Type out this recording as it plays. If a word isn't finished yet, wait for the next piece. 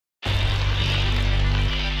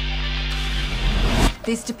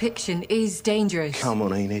This depiction is dangerous. Come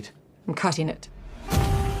on, Enid. I'm cutting it.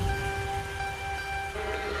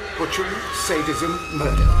 Butchery, sadism,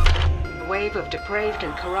 murder. A wave of depraved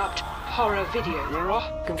and corrupt horror video.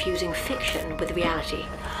 Confusing fiction with reality.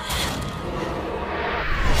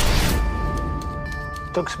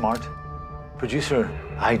 Doug Smart, producer,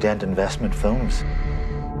 Ident Investment Films.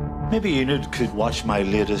 Maybe Enid could watch my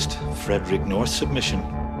latest Frederick North submission.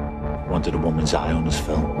 Wanted a woman's eye on his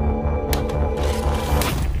film.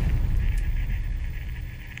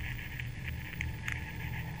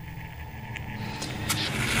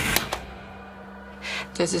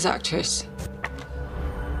 There's this actress. I've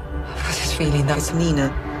got this feeling that it's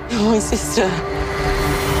Nina. My sister.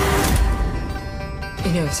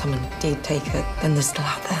 You know, if someone did take her, then they're still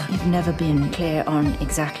out there. You've never been clear on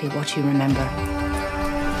exactly what you remember.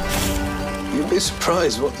 You'd be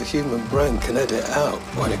surprised what the human brain can edit out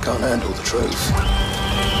when it can't handle the truth.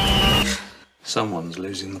 Someone's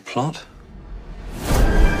losing the plot.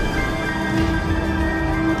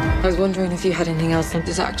 I was wondering if you had anything else on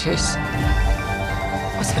this actress.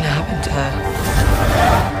 What's going to happen to her?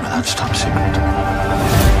 That's top secret.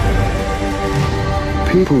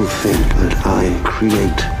 People think that I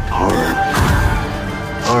create horror.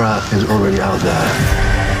 Horror is already out there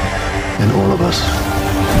in all of us.